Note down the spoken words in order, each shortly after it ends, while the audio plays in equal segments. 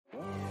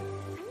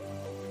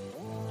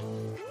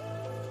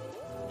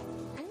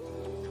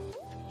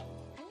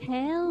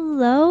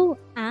Hello,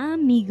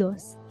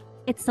 amigos.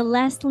 It's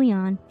Celeste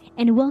Leon,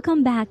 and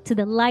welcome back to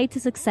the Light to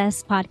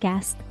Success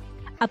podcast,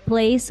 a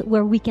place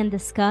where we can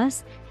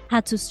discuss how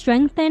to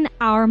strengthen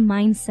our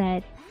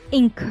mindset,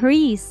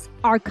 increase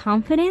our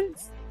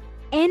confidence,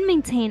 and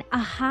maintain a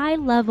high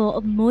level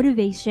of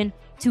motivation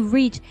to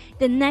reach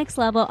the next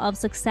level of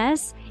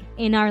success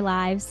in our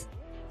lives.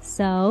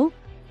 So,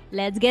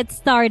 let's get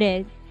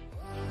started.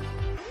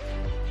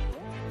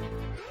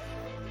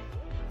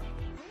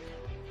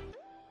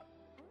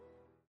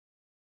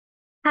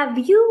 Have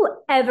you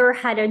ever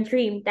had a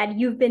dream that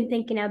you've been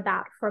thinking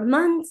about for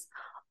months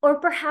or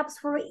perhaps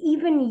for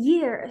even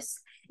years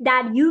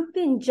that you've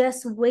been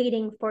just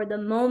waiting for the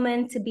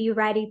moment to be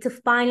ready to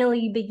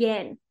finally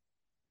begin,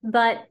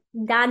 but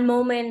that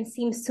moment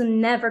seems to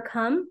never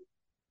come?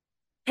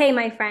 Hey,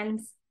 my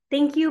friends,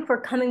 thank you for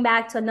coming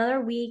back to another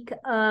week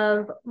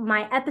of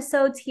my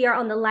episodes here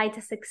on the Light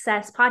to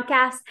Success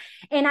podcast.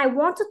 And I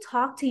want to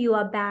talk to you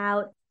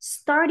about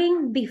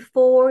starting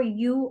before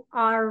you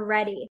are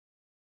ready.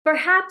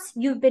 Perhaps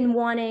you've been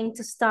wanting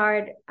to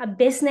start a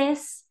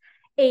business,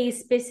 a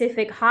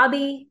specific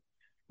hobby,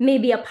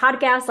 maybe a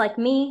podcast like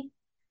me.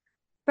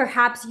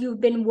 Perhaps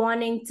you've been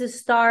wanting to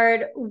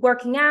start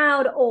working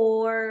out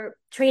or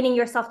training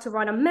yourself to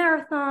run a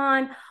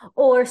marathon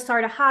or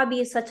start a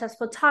hobby such as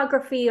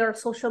photography or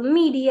social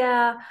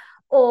media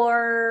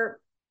or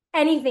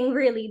anything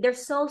really.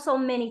 There's so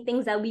many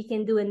things that we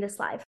can do in this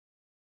life.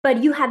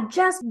 But you have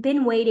just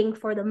been waiting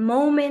for the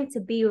moment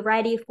to be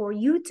ready for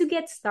you to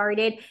get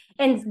started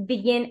and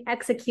begin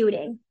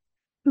executing.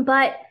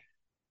 But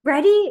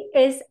ready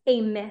is a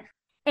myth.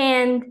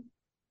 And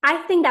I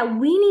think that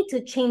we need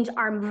to change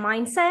our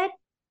mindset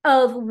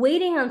of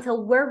waiting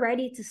until we're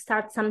ready to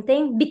start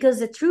something, because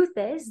the truth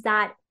is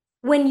that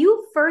when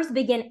you first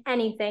begin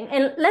anything,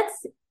 and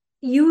let's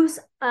use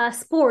a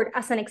sport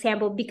as an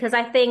example, because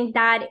I think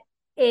that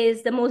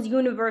is the most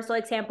universal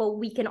example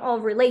we can all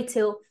relate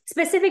to.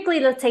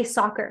 Specifically, let's say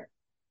soccer.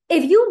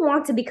 If you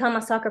want to become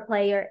a soccer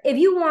player, if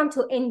you want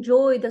to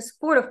enjoy the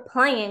sport of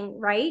playing,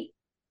 right?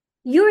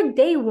 Your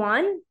day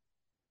one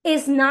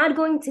is not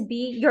going to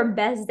be your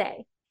best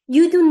day.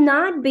 You do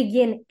not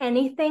begin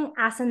anything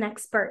as an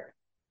expert.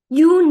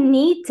 You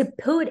need to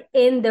put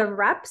in the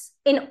reps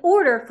in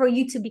order for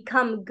you to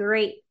become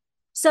great.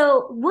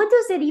 So what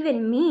does it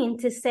even mean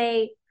to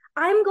say,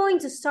 I'm going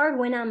to start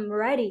when I'm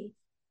ready?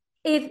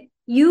 If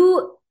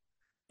you,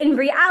 in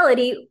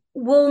reality,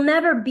 will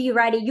never be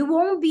ready. You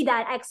won't be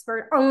that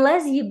expert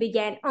unless you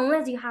begin,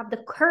 unless you have the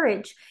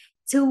courage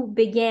to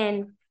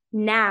begin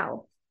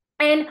now.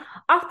 And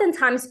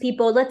oftentimes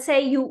people, let's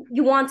say you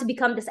want to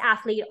become this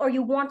athlete or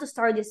you want to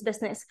start this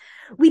business,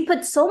 we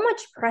put so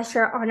much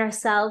pressure on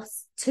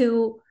ourselves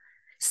to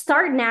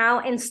start now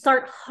and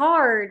start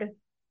hard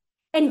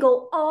and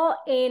go all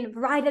in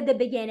right at the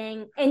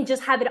beginning and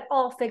just have it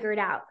all figured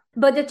out.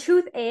 But the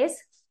truth is,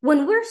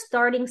 when we're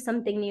starting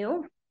something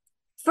new,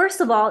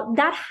 first of all,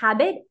 that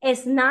habit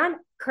is not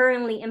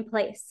currently in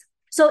place.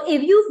 So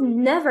if you've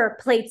never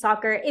played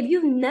soccer, if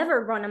you've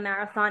never run a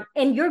marathon,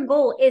 and your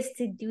goal is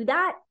to do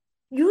that,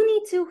 you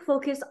need to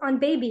focus on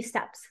baby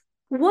steps.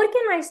 What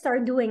can I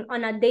start doing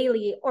on a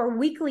daily or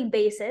weekly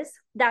basis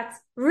that's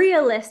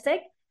realistic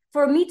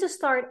for me to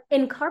start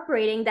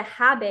incorporating the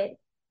habit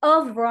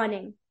of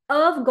running,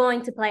 of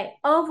going to play,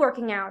 of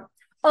working out,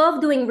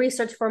 of doing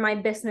research for my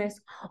business,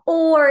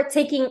 or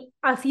taking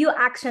a few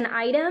action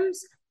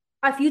items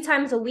a few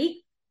times a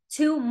week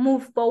to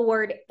move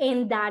forward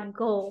in that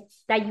goal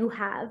that you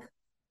have.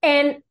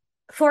 And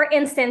for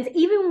instance,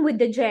 even with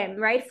the gym,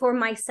 right? For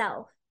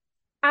myself,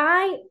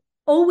 I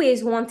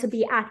always want to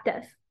be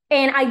active.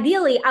 And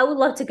ideally, I would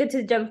love to go to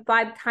the gym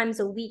 5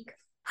 times a week.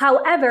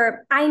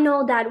 However, I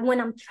know that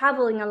when I'm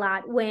traveling a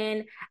lot,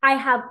 when I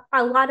have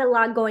a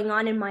lot going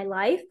on in my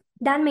life,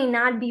 that may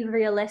not be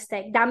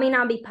realistic. That may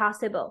not be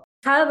possible.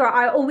 However,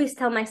 I always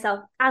tell myself,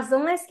 as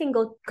long as I can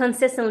go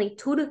consistently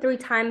 2 to 3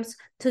 times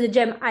to the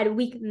gym at a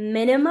week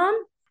minimum,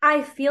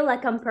 I feel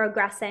like I'm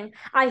progressing.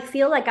 I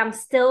feel like I'm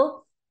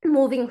still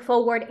moving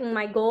forward in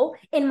my goal,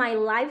 in my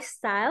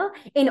lifestyle,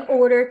 in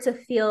order to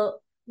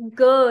feel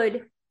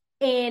good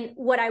in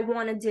what I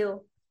want to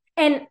do.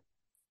 And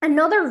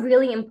another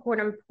really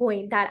important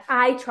point that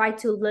I try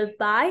to live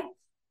by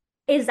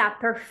is that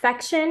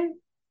perfection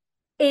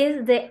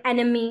is the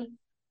enemy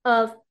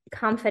of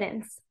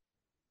confidence.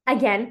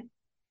 Again,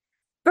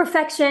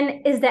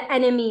 perfection is the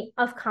enemy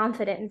of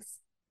confidence.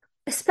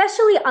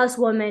 Especially us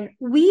women,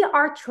 we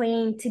are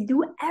trained to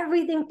do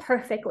everything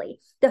perfectly.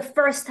 The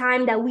first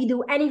time that we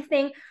do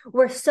anything,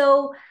 we're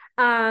so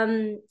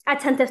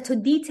attentive to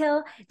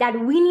detail that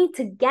we need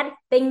to get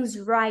things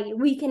right.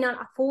 We cannot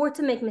afford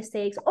to make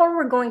mistakes, or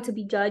we're going to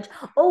be judged,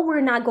 or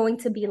we're not going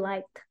to be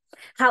liked.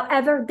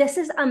 However, this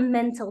is a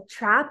mental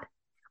trap.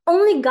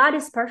 Only God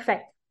is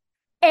perfect.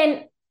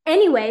 And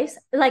anyways,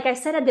 like I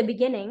said at the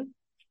beginning,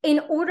 in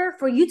order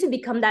for you to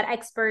become that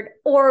expert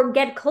or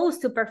get close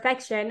to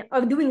perfection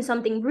of doing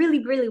something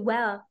really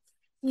well,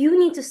 You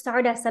need to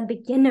start as a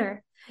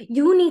beginner.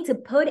 You need to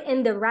put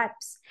in the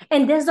reps.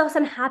 And this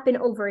doesn't happen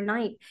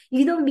overnight.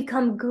 You don't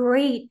become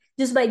great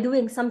just by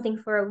doing something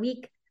for a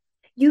week.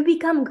 You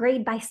become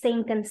great by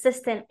staying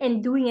consistent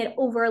and doing it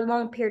over a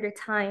long period of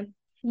time.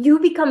 You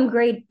become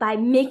great by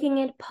making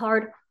it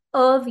part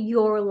of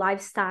your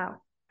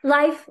lifestyle.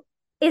 Life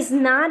is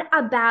not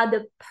about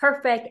the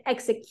perfect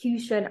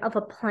execution of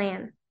a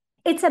plan.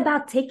 It's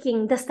about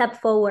taking the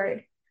step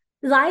forward.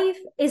 Life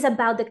is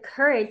about the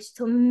courage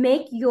to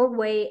make your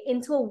way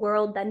into a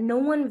world that no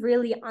one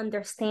really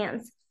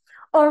understands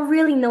or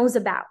really knows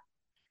about.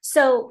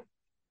 So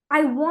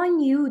I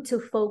want you to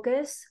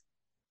focus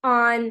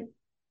on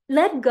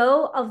let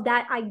go of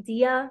that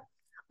idea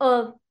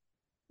of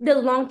the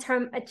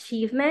long-term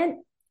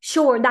achievement.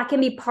 Sure, that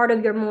can be part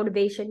of your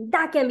motivation.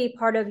 That can be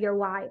part of your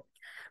why.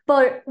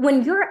 But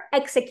when you're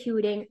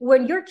executing,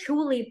 when you're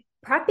truly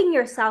prepping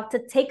yourself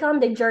to take on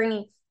the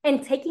journey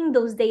and taking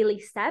those daily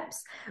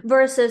steps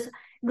versus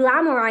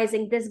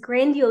glamorizing this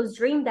grandiose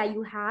dream that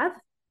you have,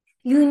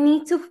 you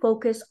need to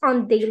focus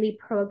on daily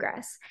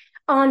progress,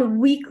 on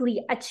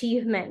weekly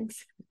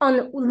achievements,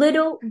 on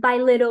little by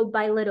little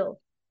by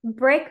little,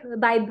 brick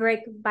by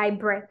brick by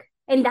brick.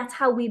 And that's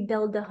how we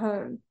build the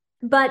home.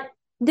 But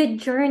the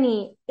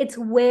journey, it's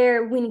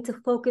where we need to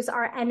focus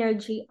our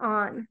energy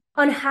on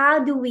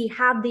how do we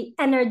have the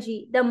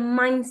energy, the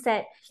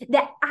mindset,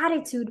 the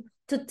attitude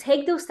to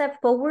take those steps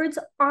forwards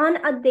on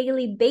a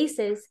daily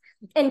basis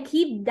and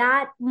keep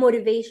that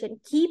motivation,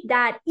 keep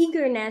that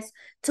eagerness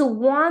to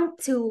want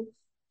to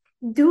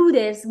do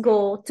this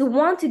goal, to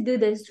want to do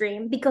this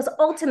dream, because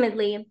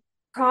ultimately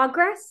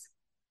progress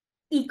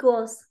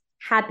equals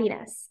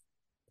happiness.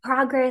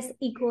 Progress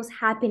equals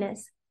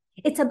happiness.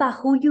 It's about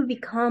who you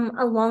become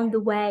along the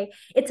way.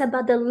 It's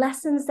about the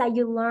lessons that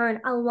you learn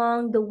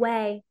along the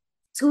way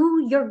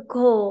to your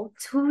goal,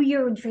 to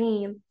your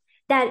dream,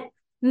 that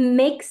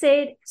makes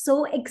it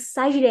so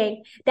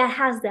exciting, that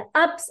has the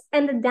ups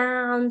and the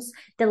downs,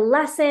 the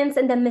lessons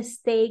and the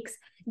mistakes,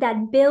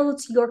 that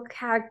builds your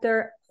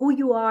character, who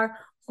you are,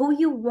 who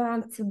you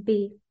want to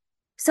be.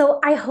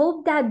 So I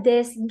hope that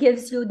this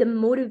gives you the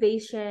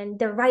motivation,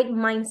 the right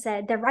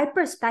mindset, the right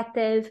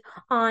perspective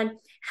on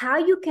how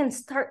you can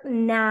start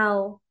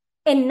now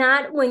and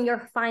not when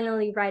you're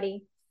finally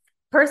ready.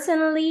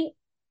 Personally,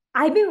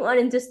 I've been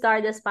wanting to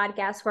start this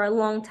podcast for a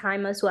long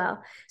time as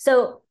well.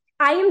 So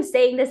I am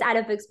saying this out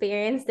of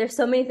experience. There's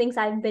so many things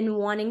I've been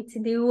wanting to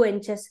do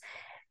and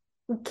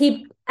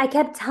I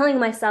kept telling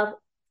myself,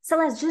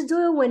 Celeste, just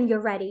do it when you're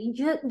ready.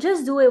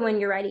 Just do it when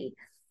you're ready.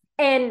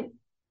 And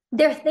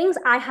there are things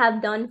I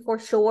have done for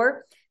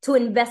sure to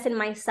invest in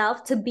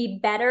myself to be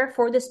better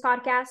for this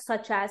podcast,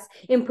 such as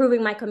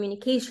improving my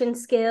communication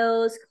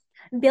skills,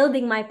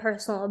 building my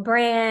personal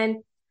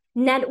brand,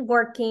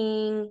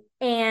 networking,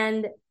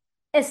 and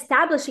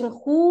establishing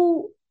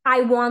who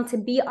I want to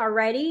be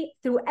already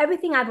through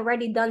everything I've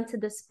already done to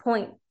this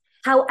point.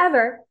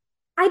 However,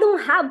 I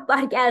don't have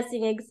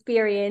podcasting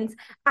experience.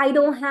 I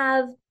don't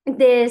have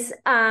this,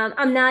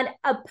 I'm not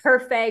a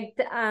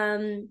perfect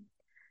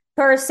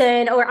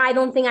person, or I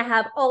don't think I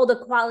have all the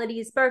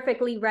qualities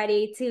perfectly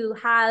ready to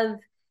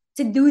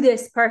do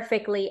this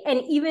perfectly.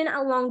 And even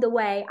along the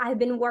way, I've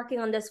been working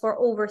on this for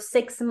over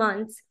 6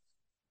 months.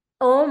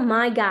 Oh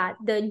my God,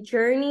 the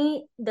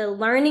journey, the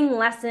learning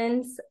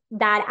lessons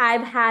that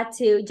I've had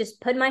to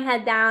just put my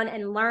head down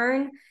and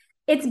learn,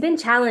 it's been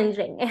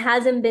challenging. It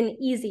hasn't been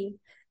easy.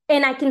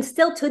 And I can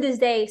still to this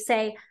day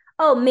say,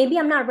 oh, maybe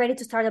I'm not ready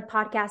to start a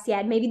podcast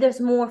yet. Maybe there's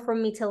more for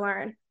me to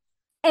learn.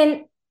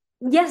 And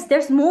yes,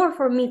 there's more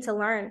for me to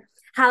learn.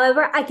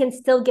 However, I can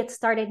still get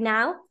started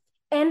now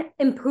and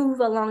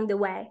improve along the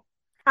way.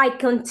 I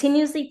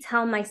continuously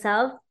tell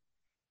myself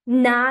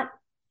not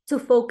to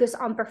focus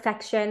on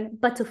perfection,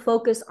 but to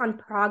focus on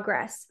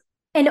progress.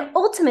 And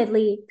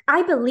ultimately,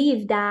 I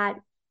believe that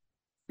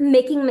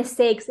making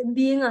mistakes,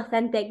 being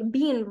authentic,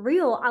 being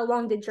real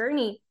along the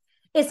journey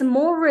is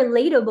more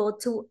relatable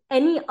to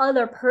any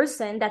other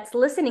person that's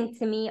listening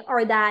to me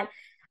or that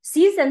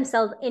sees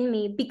themselves in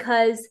me,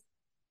 because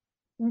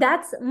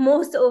that's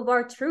most of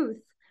our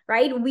truth,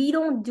 right? We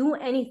don't do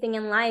anything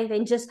in life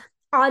and just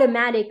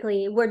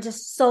automatically we're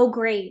just so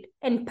great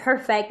and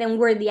perfect and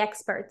we're the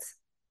experts.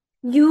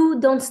 You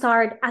don't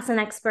start as an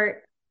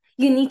expert.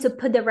 You need to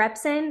put the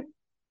reps in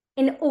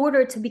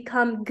order to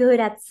become good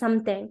at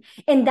something.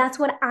 And that's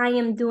what I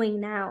am doing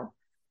now.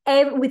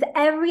 With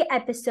every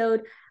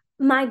episode,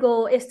 my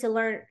goal is to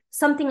learn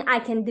something I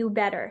can do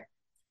better.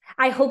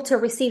 I hope to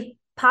receive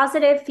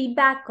positive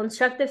feedback,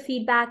 constructive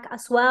feedback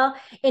as well,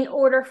 in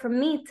order for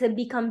me to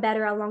become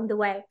better along the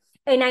way.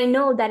 And I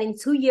know that in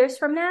 2 years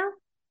from now,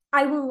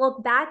 I will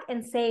look back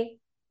and say,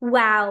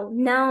 wow,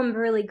 now I'm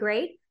really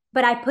great,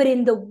 but I put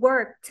in the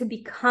work to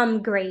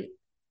become great.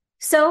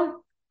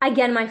 So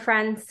again, my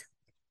friends,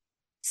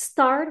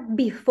 start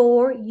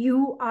before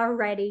you are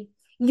ready.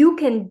 You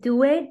can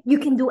do it. You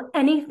can do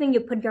anything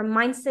you put your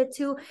mindset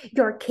to.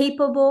 You're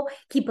capable.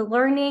 Keep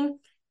learning.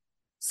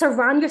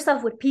 Surround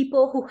yourself with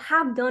people who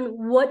have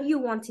done what you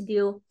want to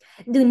do.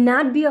 Do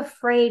not be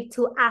afraid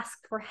to ask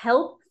for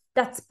help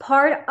That's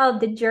part of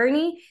the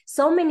journey.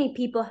 So many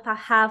people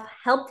have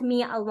helped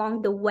me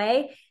along the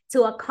way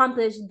to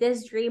accomplish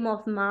this dream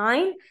of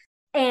mine.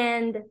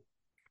 And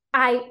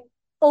I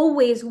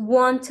always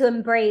want to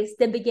embrace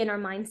the beginner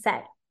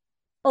mindset.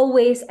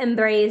 Always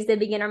embrace the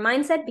beginner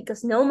mindset,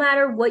 because no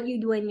matter what you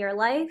do in your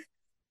life,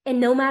 and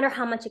no matter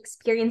how much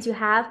experience you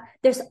have,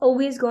 there's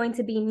always going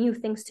to be new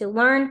things to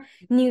learn,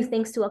 new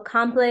things to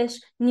accomplish,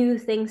 new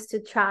things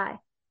to try.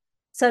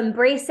 So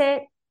embrace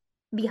it,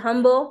 be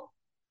humble.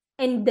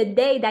 And the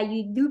day that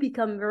you do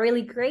become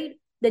really great,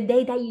 the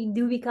day that you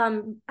do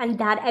become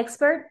that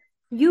expert,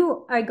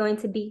 you are going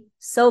to be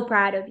so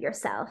proud of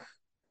yourself.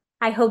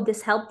 I hope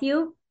this helped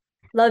you.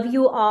 Love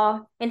you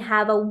all and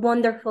have a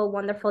wonderful,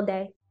 wonderful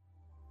day.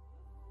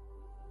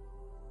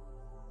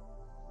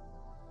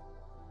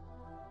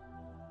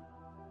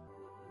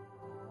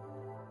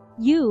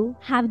 You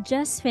have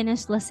just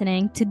finished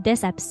listening to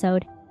this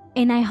episode,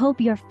 and I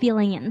hope you're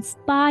feeling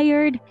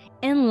inspired,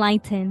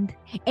 enlightened,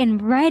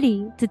 and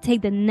ready to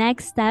take the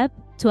next step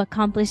to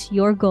accomplish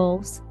your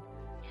goals.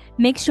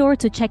 Make sure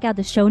to check out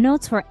the show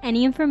notes for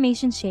any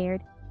information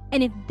shared.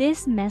 And if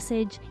this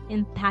message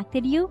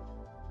impacted you,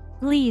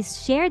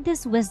 please share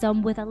this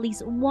wisdom with at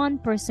least one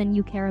person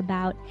you care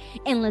about,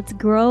 and let's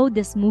grow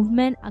this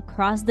movement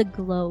across the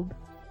globe.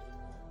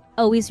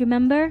 Always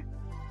remember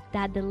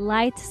that the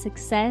light to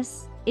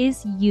success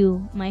is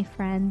you, my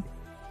friend.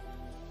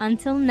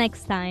 Until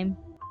next time.